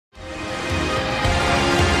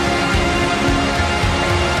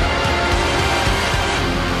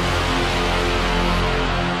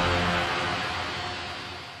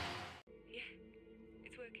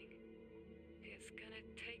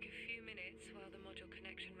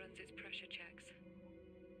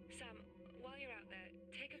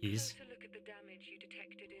a closer look at the damage you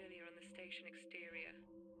detected earlier on the station exterior.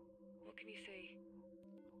 What can you see?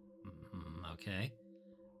 Okay.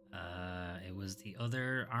 It was the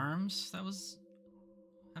other arms that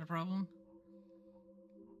had a problem.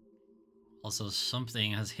 Also,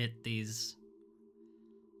 something has hit these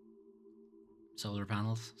solar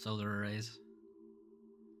panels, solar arrays.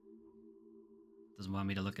 Doesn't want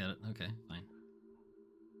me to look at it. Okay, fine.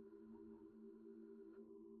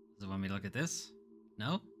 Does it want me to look at this?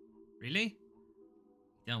 No? Really?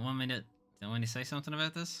 Don't want me to say something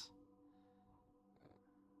about this?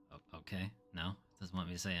 Oh, okay. No. Doesn't want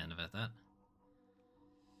me to say anything about that.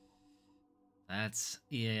 That's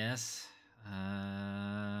EAS.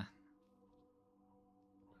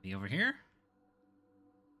 Be over here?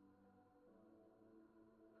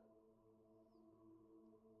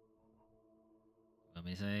 Want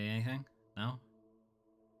me to say anything? No?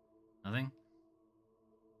 Nothing?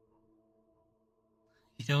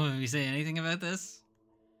 You don't want me to say anything about this?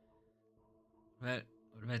 What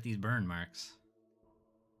about these burn marks?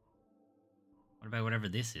 What about whatever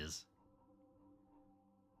this is?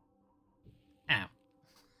 Ow.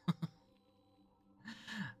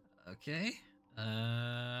 Okay.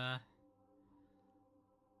 I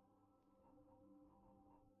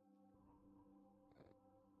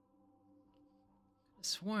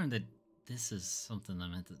sworn that this is something I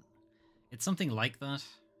meant to... It's something like that.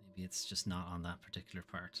 Maybe it's just not on that particular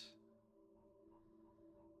part.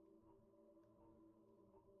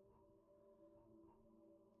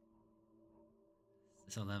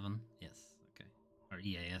 Is this 11? Yes, okay. Or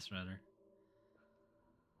EAS, rather.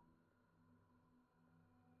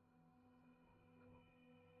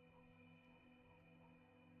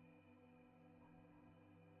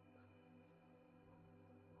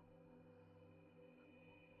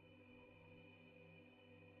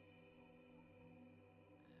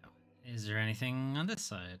 Is there anything on this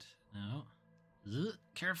side? No. Ugh,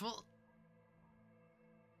 careful.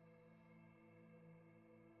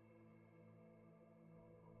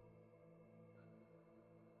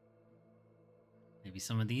 Maybe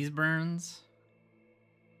some of these burns?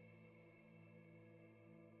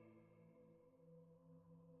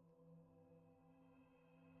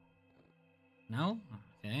 No?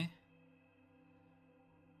 Okay.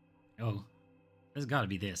 Oh. There's gotta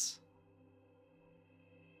be this.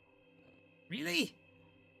 Really?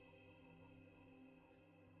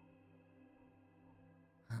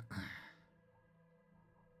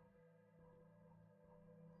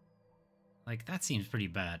 Like, that seems pretty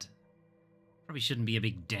bad. Probably shouldn't be a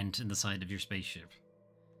big dent in the side of your spaceship.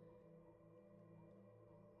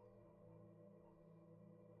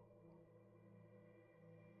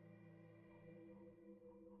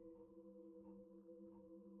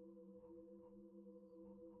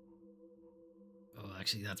 Oh,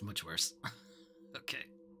 actually, that's much worse. Okay.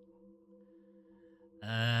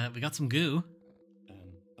 We got some goo. An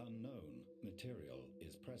unknown material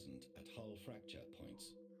is present at hull fracture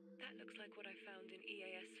points. That looks like what I found in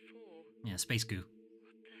EAS-4. Yeah, space goo.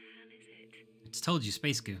 What the hell is it? I just told you,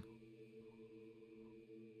 space goo.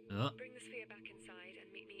 Oh. Bring the sphere back inside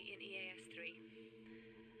and meet me in EAS-3.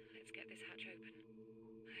 Let's get this hatch open.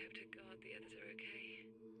 I hope to God the others are okay.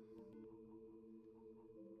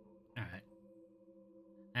 Alright.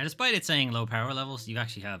 Now, despite it saying low power levels, you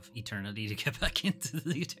actually have eternity to get back into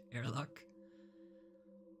the airlock.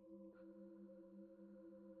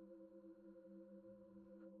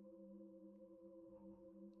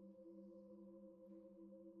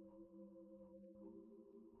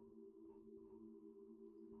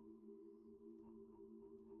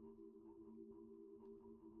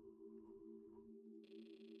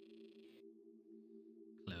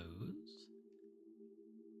 Close.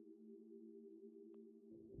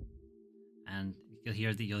 And you'll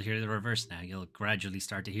hear the reverse now. You'll gradually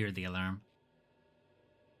start to hear the alarm.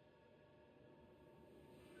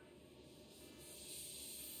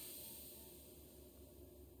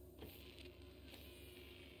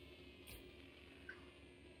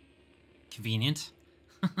 Convenient.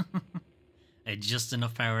 Just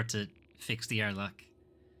enough power to fix the airlock.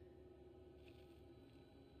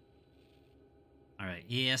 Alright,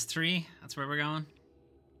 ES3, that's where we're going.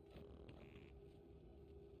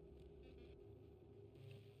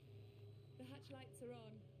 The hatch lights are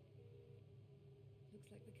on.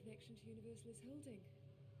 Looks like the connection to Universal is holding.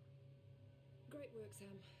 Great work, Sam.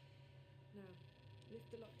 Now,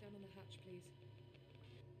 lift the lockdown on the hatch, please.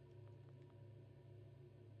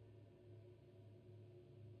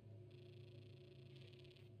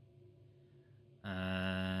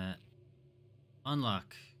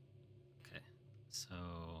 Unlock. Okay, so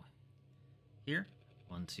here.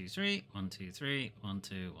 1, 2, 3. 1, 2, 3. 1,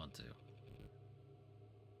 2, 1, 2.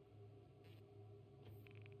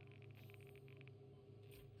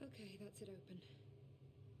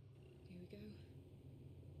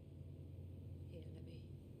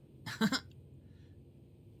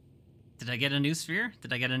 Did I get a new sphere?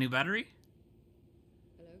 Did I get a new battery?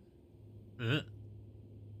 Hello? Ugh.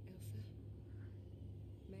 Elsa?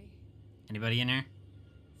 May? Anybody in here?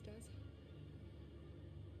 Stars?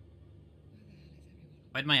 Where the hell is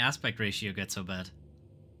everyone? Why'd my aspect ratio get so bad?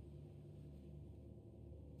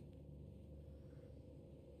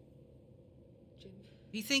 Jim?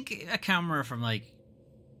 Do you think a camera from like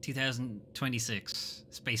 2026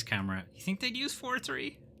 space camera, you think they'd use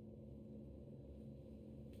 4.3?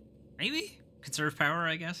 Maybe? Conserve power,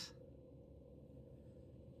 I guess.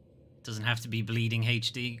 Doesn't have to be bleeding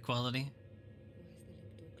HD quality. Why is the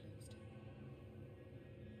link door closed?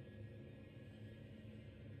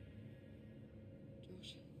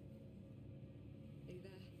 Josh? Are you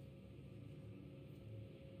there?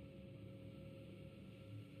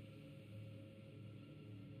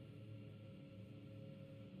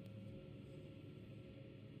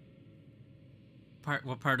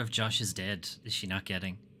 What part of Josh is dead is she not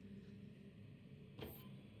getting? No.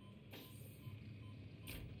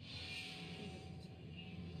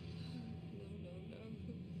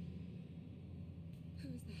 Who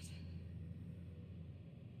is that?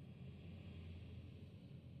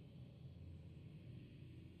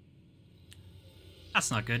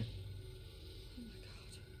 That's not good. Oh my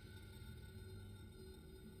god.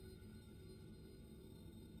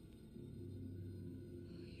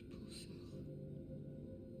 Oh, you poor soul.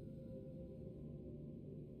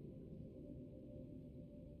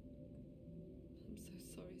 I'm so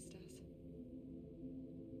sorry, Stas.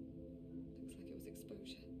 Looks like it was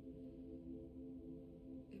exposure.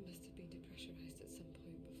 It must have been depressurized at some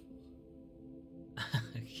point before.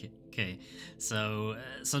 Okay, so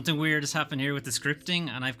something weird has happened here with the scripting,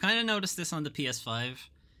 and I've kind of noticed this on the PS5.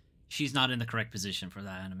 She's not in the correct position for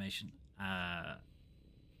that animation.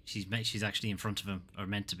 She's actually in front of him, or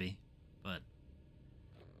meant to be, but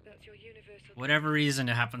That's your universal. whatever reason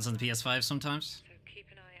it happens on the PS5 sometimes. So keep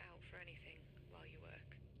an eye out for anything while you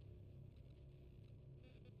work.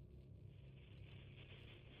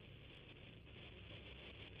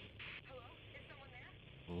 Hello? Is someone there?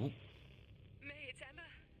 Oh, May, it's Emma.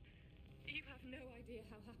 You have no idea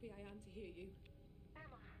how happy I am to hear you.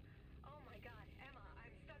 Emma! Oh my god, Emma,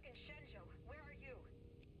 I'm stuck in Shenzhou. Where are you?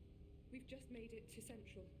 We've just made it to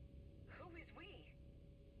Central. Who is we?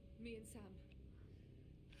 Me and Sam.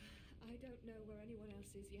 I don't know where anyone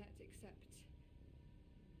else is yet except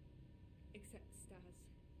Stas.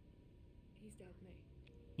 He's dead, May.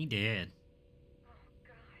 he did. Oh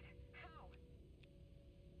god, how?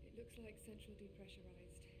 It looks like Central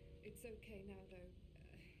depressurized. It's okay now, though.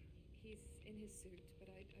 He's in his suit, but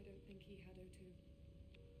I don't think he had O2.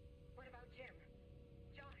 What about Jim?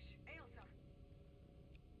 Josh? Ailsa?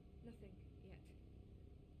 Nothing yet.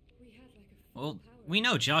 We had like a Well, full power. we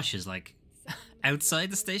know Josh is like Sam outside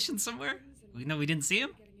the lost station those somewhere. phones and We know we didn't see him.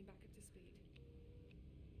 getting him back up to speed.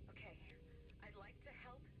 Okay, I'd like to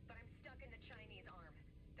help, but I'm stuck in the Chinese arm.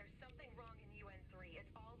 There's something wrong in UN3. It's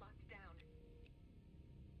all locked down.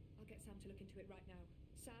 I'll get Sam to look into it right now.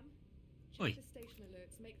 Sam, Oi. check the station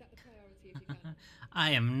alerts. Make that the priority if you can.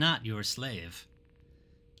 I am not your slave.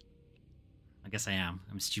 I guess I am.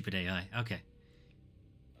 I'm a stupid AI. Okay.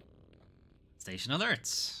 Station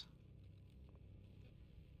alerts.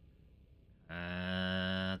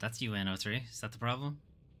 That's UNO3. Is that the problem?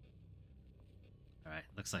 Alright,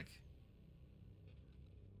 looks like.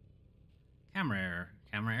 Camera error.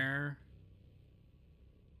 Camera error.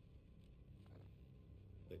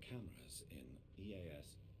 The cameras in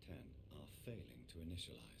EAS 10 are failing to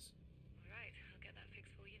initialize. All right, I'll get that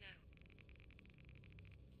fixed for you now.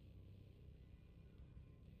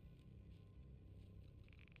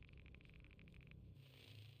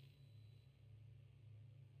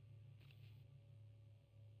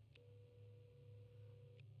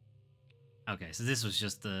 Okay, so this was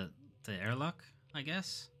just the airlock, I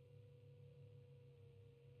guess.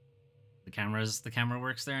 The camera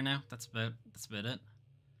works there now. That's about it.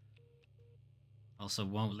 Also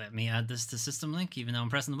won't let me add this to system link even though I'm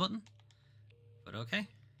pressing the button. But okay.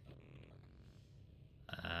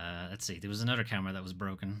 Let's see. There was another camera that was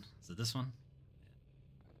broken. Is it this one?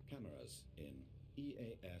 Cameras in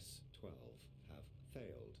EAS 12 have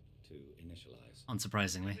failed to initialize.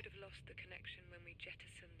 Unsurprisingly. Would have lost the connection when we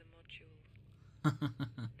jettisoned the module.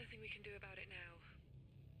 Nothing we can do about it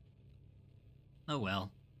now. Oh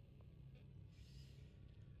well.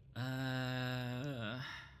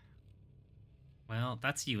 Well,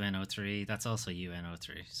 that's UNO3. That's also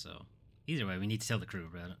UNO3. So either way, we need to tell the crew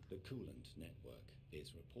about it. The coolant network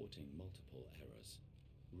is reporting multiple errors.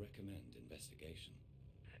 Recommend investigation.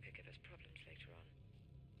 That could give us problems later on.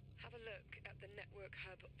 Have a look at the network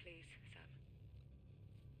hub, please, Sam.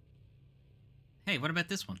 Hey, what about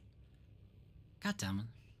this one? God damn it.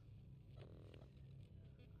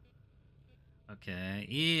 Okay,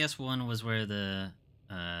 EAS1 was where the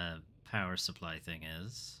power supply thing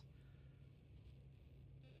is.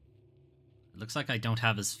 It looks like I don't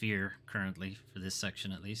have a sphere currently, for this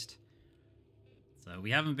section at least. So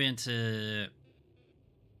we haven't been to...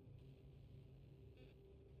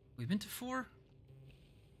 We've been to 4?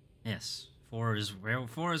 Yes, 4 is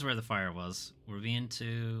where the fire was. We're being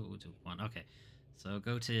to... We'll do 1, okay. So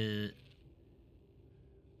go to...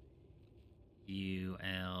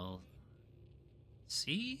 ULC?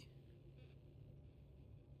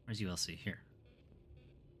 Where's ULC? Here.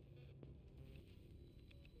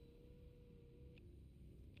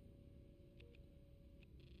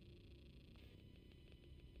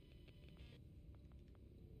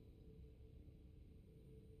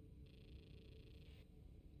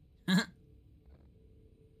 Can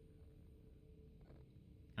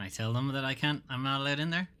I tell them that I'm not allowed in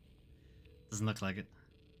there? Doesn't look like it.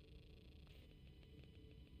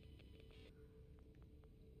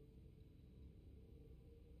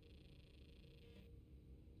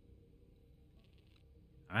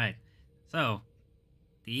 Alright, so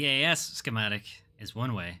the EAS schematic is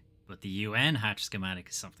one way, but the UN hatch schematic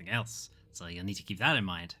is something else, so you'll need to keep that in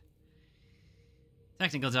mind.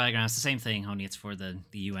 Technical diagram is the same thing, only it's for the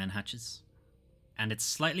UN hatches. And it's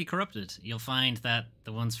slightly corrupted. You'll find that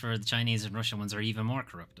the ones for the Chinese and Russian ones are even more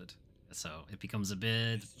corrupted. So it becomes a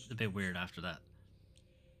bit weird after that.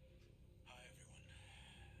 Hi everyone.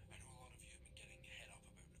 I know a lot of you have been getting head up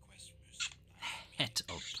about requests from us Het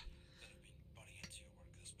up. that have been butting into your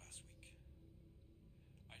work this past week.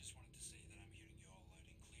 I just wanted to say that I'm hearing you all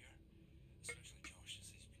loud and clear, especially Josh as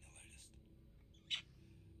he's been the loudest.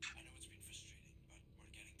 I know it's been frustrating, but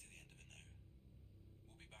we're getting to the end of it now.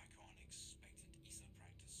 We'll be back on expected ESA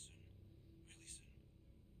practice soon, really soon.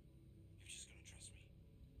 You've just got to trust me.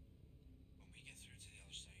 When we get through to the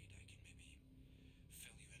other side, I can maybe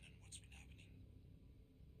fill you in on what's been happening.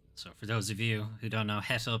 So for those of you who don't know,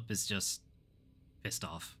 het up is just pissed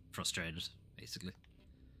off, frustrated, basically.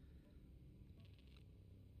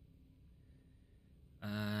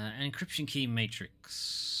 Encryption key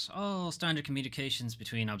matrix. All standard communications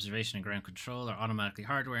between observation and ground control are automatically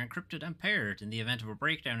hardware encrypted and paired in the event of a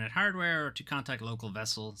breakdown in hardware or to contact local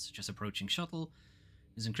vessels, such as approaching shuttle.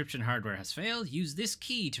 Whose encryption hardware has failed, use this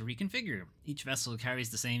key to reconfigure. Each vessel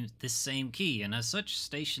carries this same key, and as such,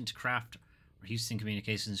 stationed craft or Houston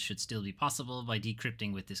communications should still be possible by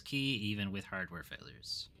decrypting with this key, even with hardware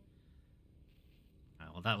failures.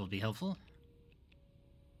 Well, that will be helpful.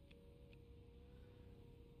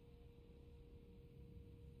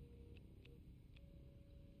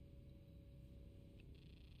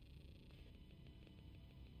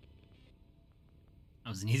 That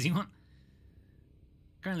was an easy one.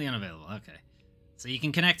 Currently unavailable. Okay, so you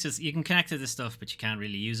can connect to this stuff, but you can't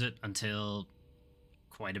really use it until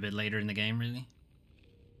quite a bit later in the game. Really,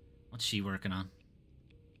 what's she working on?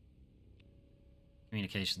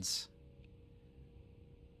 Communications.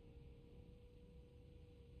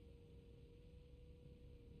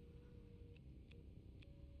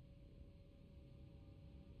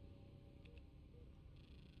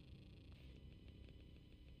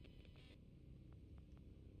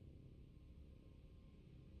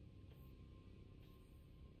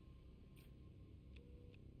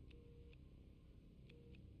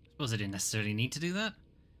 Suppose I didn't necessarily need to do that.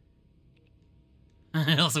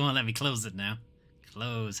 It also won't let me close it now.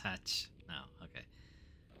 Close hatch. No, okay.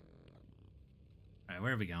 Alright,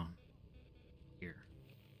 where are we going? Here.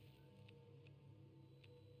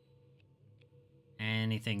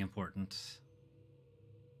 Anything important?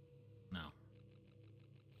 No.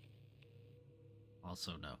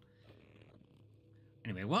 Also no.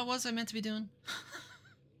 Anyway, what was I meant to be doing?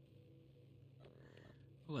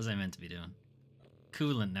 What was I meant to be doing?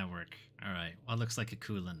 Coolant network. Alright, what looks like a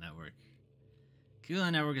coolant network?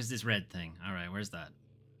 Coolant network is this red thing. Alright, where's that?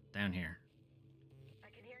 Down here. I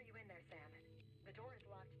can hear you in there, Sam. The door is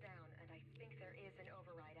locked down, and I think there is an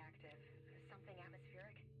override active. Something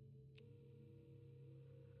atmospheric?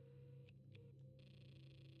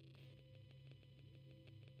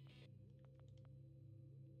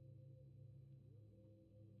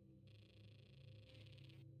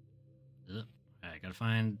 Ugh. Alright, gotta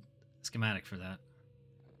find a schematic for that.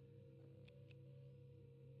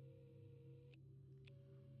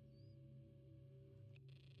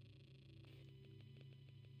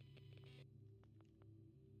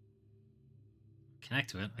 Connect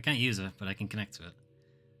to it. I can't use it, but I can connect to it.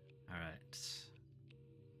 Alright.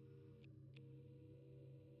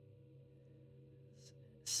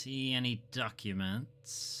 See any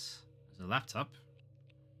documents? There's a laptop.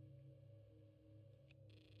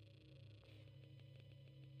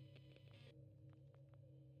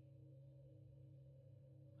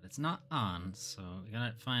 It's not on, so we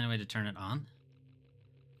gotta find a way to turn it on.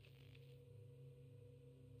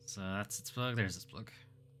 So that's its plug. There's its plug.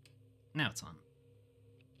 Now it's on.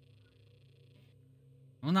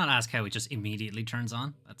 We'll not ask how it just immediately turns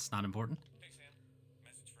on. That's not important. Hey Sam,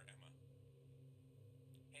 message for Emma.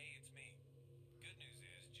 Hey, it's me. Good news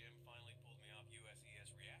is Jim finally pulled me off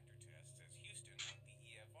USES reactor tests as Houston want the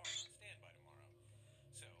EFR on standby tomorrow.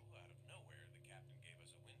 So, out of nowhere, the captain gave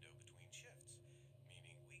us a window between shifts,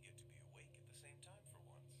 meaning we get to be awake at the same time for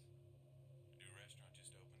once. A new restaurant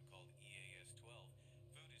just opened called EAS 12.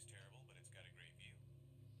 Food is terrible, but it's got a great view.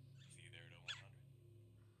 See you there at 0100.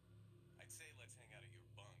 I'd say let's hang out at your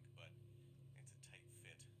bunk, but it's a tight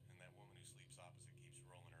fit, and that woman who sleeps opposite keeps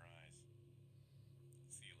rolling her eyes.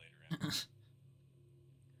 See you later, Em.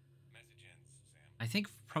 Message ends, Sam. I think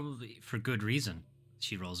probably for good reason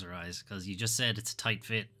she rolls her eyes, because you just said it's a tight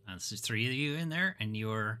fit, and it's just 3 of you in there, and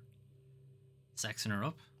you're sexing her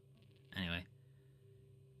up. Anyway.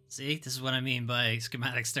 See, this is what I mean by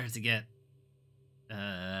schematics start to get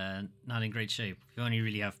not in great shape. We only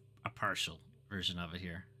really have a partial version of it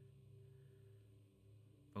here.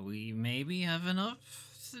 But we maybe have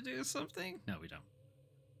enough to do something? No, we don't.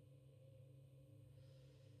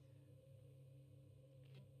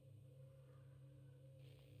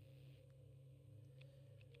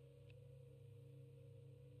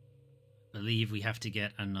 I believe we have to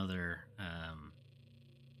get another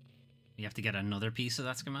piece of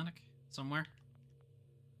that schematic somewhere.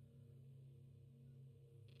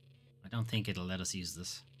 I don't think it'll let us use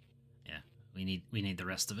this. Yeah, we need the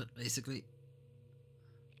rest of it basically.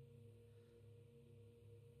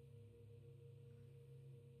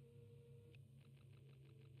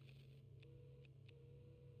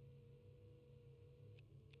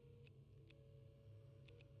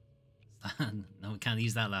 No, we can't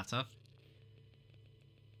use that laptop.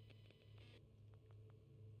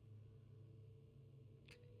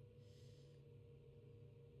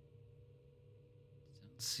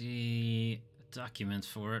 Don't see a document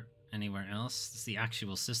for it anywhere else. It's the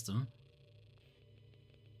actual system.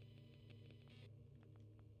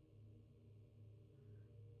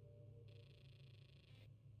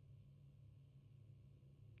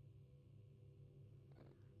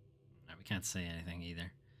 No, we can't say anything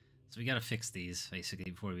either. So we gotta fix these,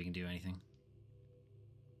 basically, before we can do anything.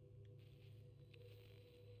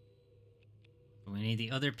 But we need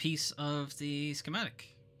the other piece of the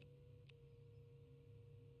schematic,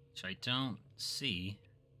 which I don't see.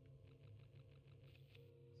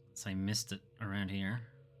 Unless I missed it around here.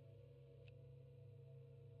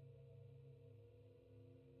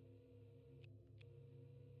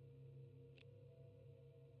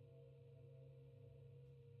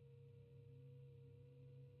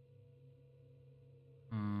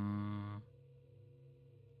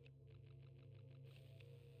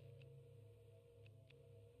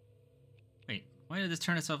 Wait, why did this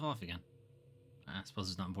turn itself off again? I suppose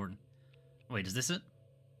it's not important. Wait, is this it?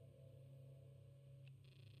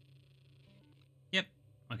 Yep.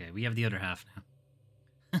 Okay, we have the other half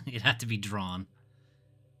now. It had to be drawn.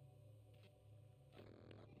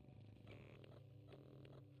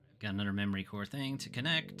 Got another memory core thing to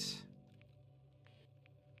connect.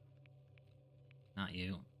 Not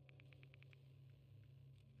you.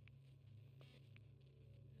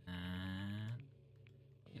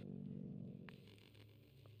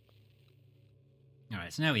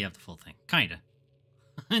 Alright, so now we have the full thing. Kinda.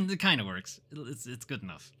 And it kinda works. It's good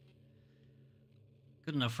enough.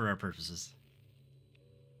 Good enough for our purposes.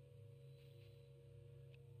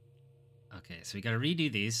 Okay, so we gotta redo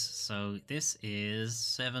these. So this is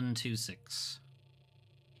 726.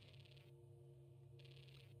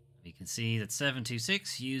 We can see that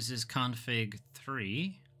 726 uses config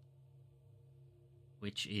 3,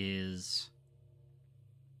 which is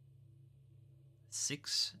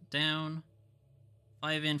 6 down,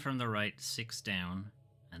 5 in from the right, 6 down,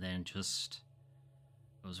 and then just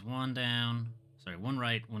goes 1 down, sorry, 1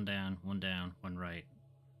 right, 1 down, 1 down, 1 right,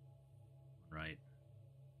 1 right.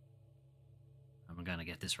 I'm gonna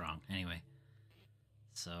get this wrong. Anyway,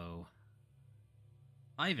 so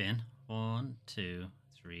 5 in, 1, 2,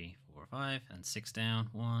 3, 4, 5, and 6 down,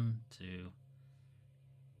 1, 2,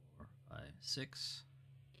 4, 5, 6.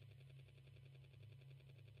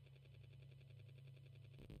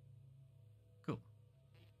 Cool.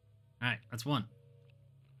 Alright, that's 1.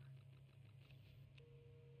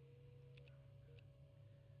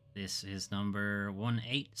 This is number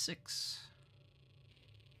 186.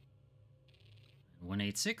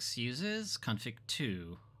 186 uses config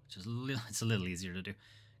 2, which is it's a little easier to do.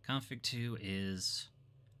 Config 2 is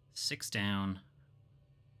 6 down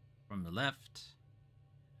from the left,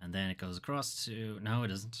 And then it goes across to... No,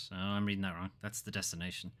 it isn't. No, I'm reading that wrong. That's the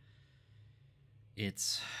destination.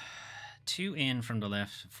 It's 2 in from the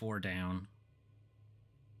left, 4 down.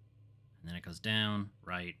 And then it goes down,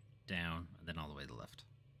 right, down, and then all the way to the left.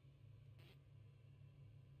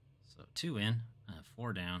 So 2 in,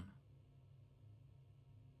 4 down.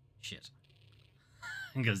 Shit.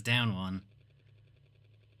 It goes down 1.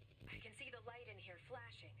 I can see the light in here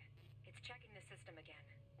flashing. It's checking the system again.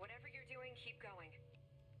 Whatever you're doing, keep going.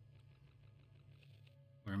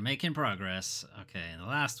 We're making progress. Okay, and the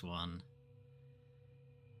last one.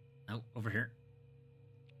 Oh, over here.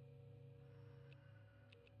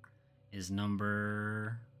 Is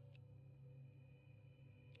number...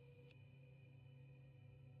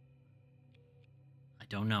 I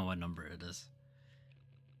don't know what number it is.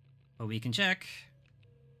 But we can check.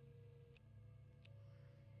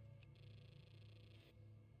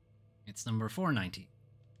 It's number 490.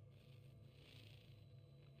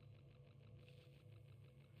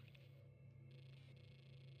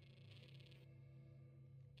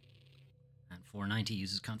 And 490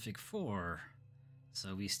 uses config 4.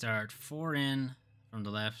 So we start 4 in from the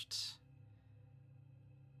left,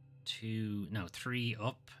 3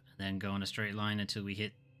 up, and then go in a straight line until we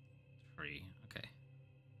hit 3. Okay.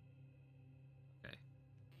 Okay.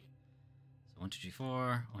 So 1, 2, 3,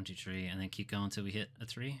 4, 1, 2, 3, and then keep going until we hit a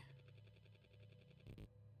 3.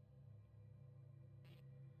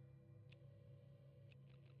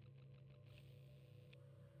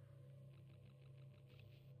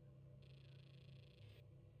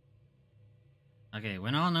 Okay,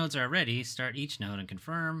 when all nodes are ready, start each node and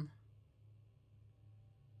confirm.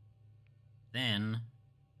 Then,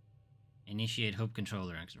 initiate hub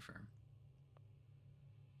controller and confirm.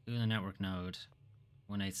 Do the network node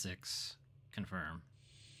 186, confirm.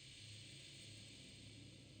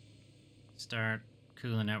 Start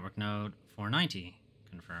coolant network node 490,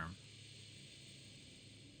 confirm.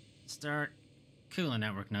 Start coolant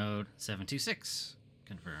network node 726,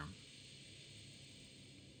 confirm.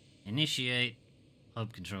 Initiate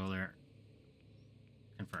hub controller,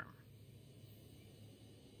 confirm.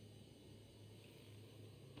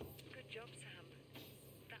 Good job, Sam.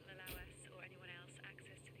 That'll allow us or anyone else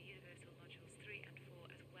access to the Universal Modules 3 and 4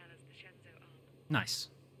 as well as the Shenzhou arm. Nice.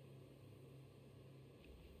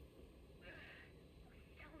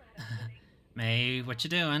 Still not opening. May, what you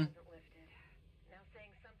doing? Hasn't lifted. Now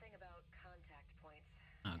saying something about contact points.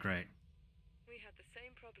 Oh, great. We had the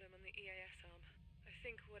same problem on the EAS arm. I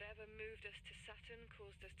think whatever moved us to Saturn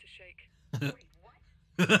caused us to shake. Wait, what?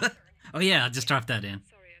 Oh yeah, I'll just drop that in.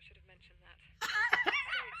 Sorry, I should have mentioned that. I'd say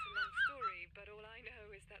it's a long story, but all I know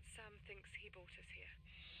is that Sam thinks he brought us here.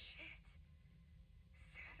 Shit.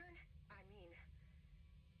 Saturn? I mean,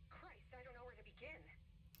 Christ, I don't know where to begin.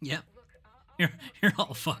 Yep. Look, I'll You're come up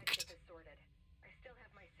all with something fucked. to get this sorted. I still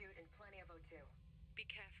have my suit and plenty of O2. Be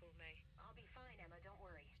careful, May. I'll be fine, Emma, don't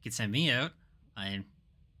worry. You could send me out. I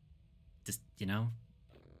just, you know,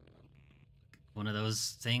 one of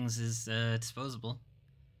those things is disposable.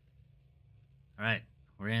 All right,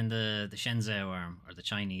 we're in the Shenzhou arm, or the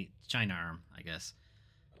China arm, I guess.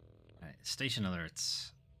 All right, station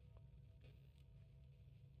alerts.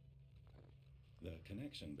 The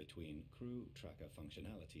connection between crew tracker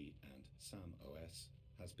functionality and SAM OS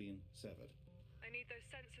has been severed. I need those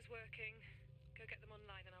sensors working. Go get them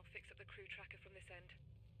online and I'll fix up the crew tracker from this end.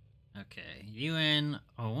 Okay, UN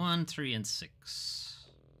 01, 3, and 6.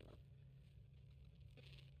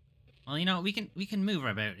 Well, you know, we can move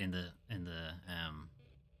about in the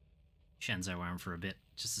Shenzhou arm for a bit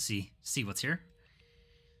just to see what's here.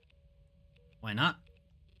 Why not?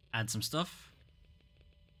 Add some stuff.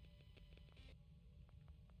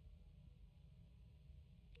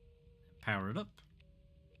 Power it up.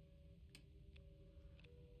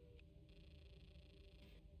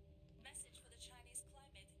 Message for the Chinese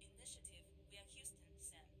Climate Initiative via Houston,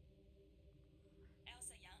 Sam.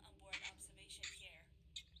 Elsa Yang on board observation here.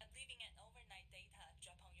 I'm leaving an overnight data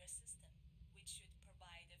drop on your system, which should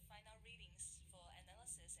provide the final readings for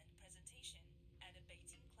analysis and presentation at the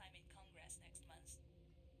Beijing Climate Congress next month.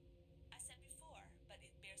 I said before, but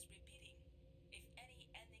it bears repeating. If any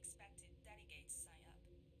unexpected delegates sign up,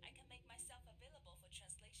 I can make myself available for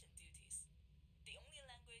translation duties. The only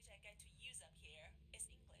language I get to use up here is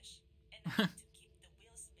English, and I need to keep the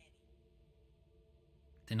wheels spinning.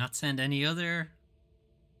 Did not send any other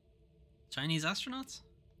Chinese astronauts?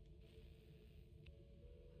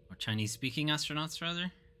 Or Chinese-speaking astronauts,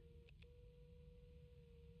 rather?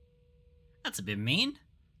 That's a bit mean.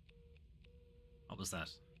 What was that?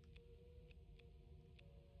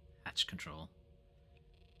 Hatch control.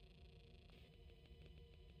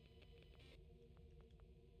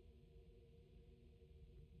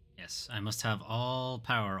 Yes, I must have all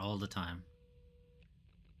power all the time.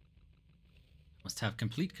 Must have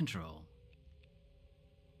complete control.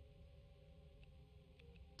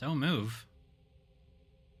 Don't move.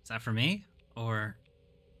 Is that for me? Or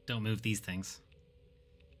don't move these things?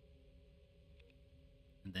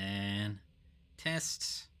 And then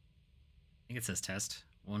test. I think it says test.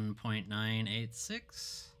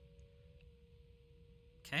 1.986.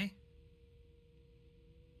 Okay.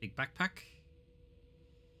 Big backpack.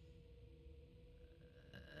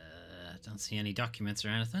 Don't see any documents or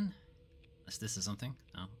anything. Unless this is something.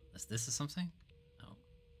 No. Unless this is something. No.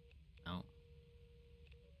 No.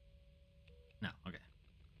 No. Okay.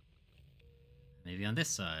 Maybe on this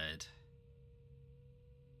side.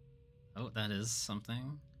 Oh, that is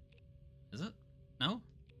something. Is it? No?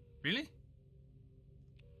 Really?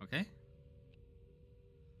 Okay.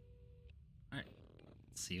 Alright.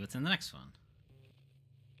 Let's see what's in the next one.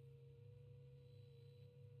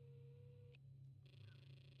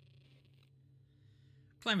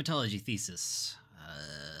 Climatology thesis.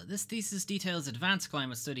 This thesis details advanced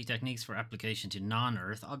climate study techniques for application to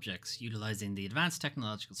non-Earth objects, utilizing the advanced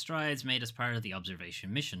technological strides made as part of the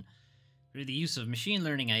observation mission. Through the use of machine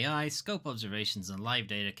learning AI, scope observations and live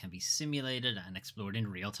data can be simulated and explored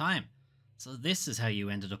in real time. So this is how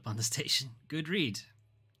you ended up on the station. Good read.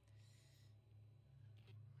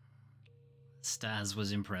 Stas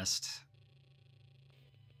was impressed.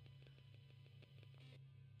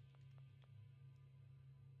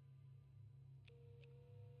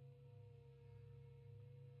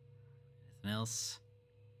 Anything else?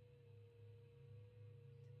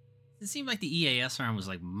 It seemed like the EAS arm was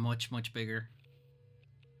like much bigger.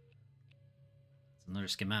 It's another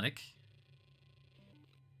schematic.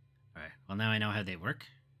 Alright, well now I know how they work.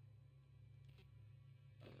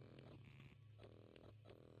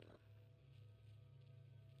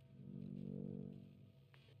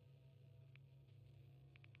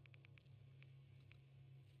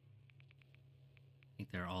 I think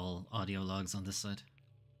they're all audio logs on this side.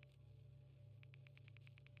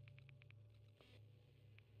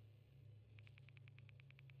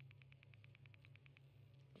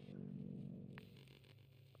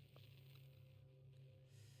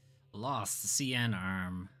 Lost, the CN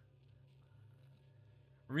arm.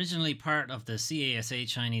 Originally part of the CASA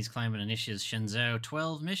Chinese Climate Initiative's Shenzhou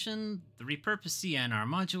 12 mission, the repurposed CN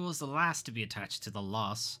arm module is the last to be attached to the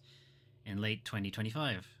LOSS in late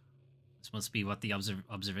 2025. This must be what the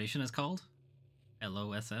observation is called.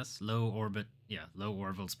 LOSS, low orbit, low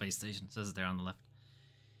orbital space station. It says it there on the left.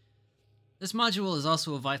 This module is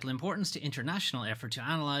also of vital importance to international effort to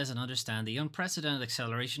analyze and understand the unprecedented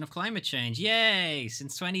acceleration of climate change. Yay!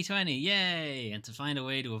 Since 2020, yay! And to find a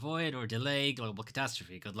way to avoid or delay global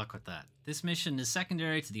catastrophe. Good luck with that. This mission is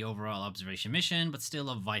secondary to the overall observation mission, but still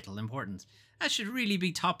of vital importance. That should really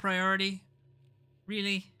be top priority.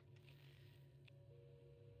 Really?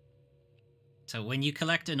 So when you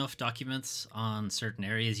collect enough documents on certain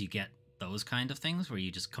areas, you get those kind of things where you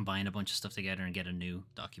just combine a bunch of stuff together and get a new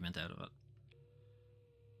document out of it.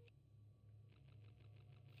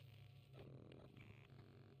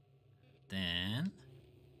 Then,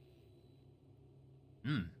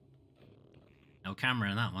 no camera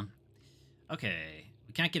in that one. Okay,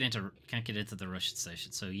 we can't get into the Russian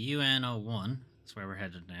station. So UN01 is where we're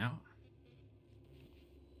headed now.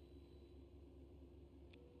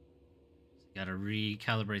 So gotta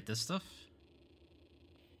recalibrate this stuff.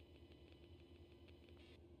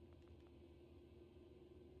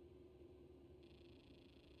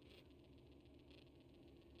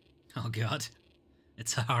 Oh god.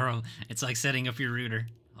 It's horrible. It's like setting up your router.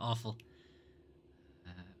 Awful.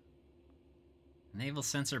 Enable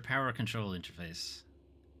sensor power control interface.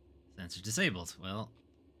 Sensor disabled. Well,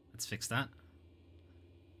 let's fix that.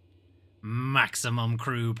 Maximum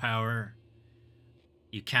crew power.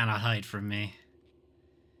 You cannot hide from me.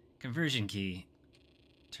 Conversion key.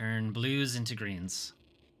 Turn blues into greens.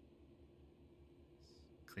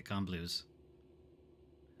 Click on blues.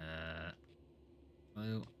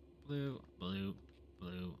 Blue, blue, blue.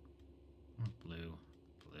 Blue, blue,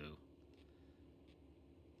 blue.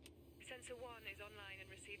 Sensor 1 is online and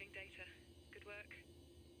receiving data. Good work.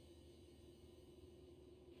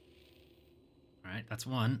 Alright, that's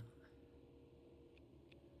one.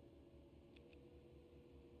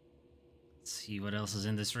 Let's see what else is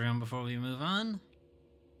in this room before we move on.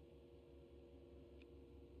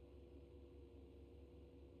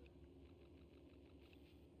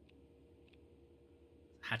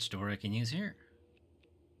 Hatch door I can use here.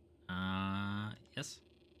 Yes.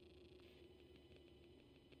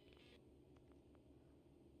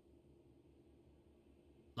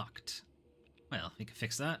 Locked. Well, we can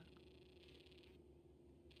fix that.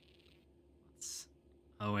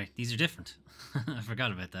 Oh wait, these are different. I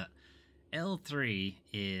forgot about that. L3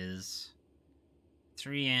 is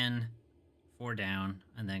 3 in, 4 down,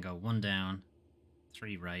 and then go 1 down,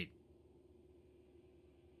 3 right.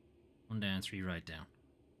 1 down, 3 right down.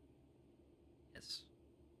 Yes.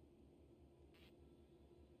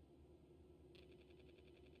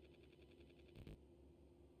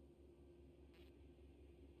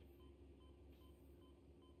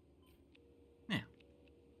 Yeah.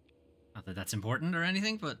 Not that that's important or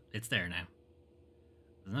anything, but it's there now.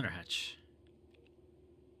 There's another hatch.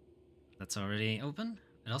 That's already open.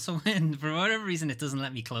 It also, when for whatever reason, it doesn't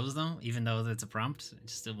let me close them, even though it's a prompt. It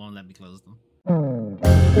just still won't let me close them.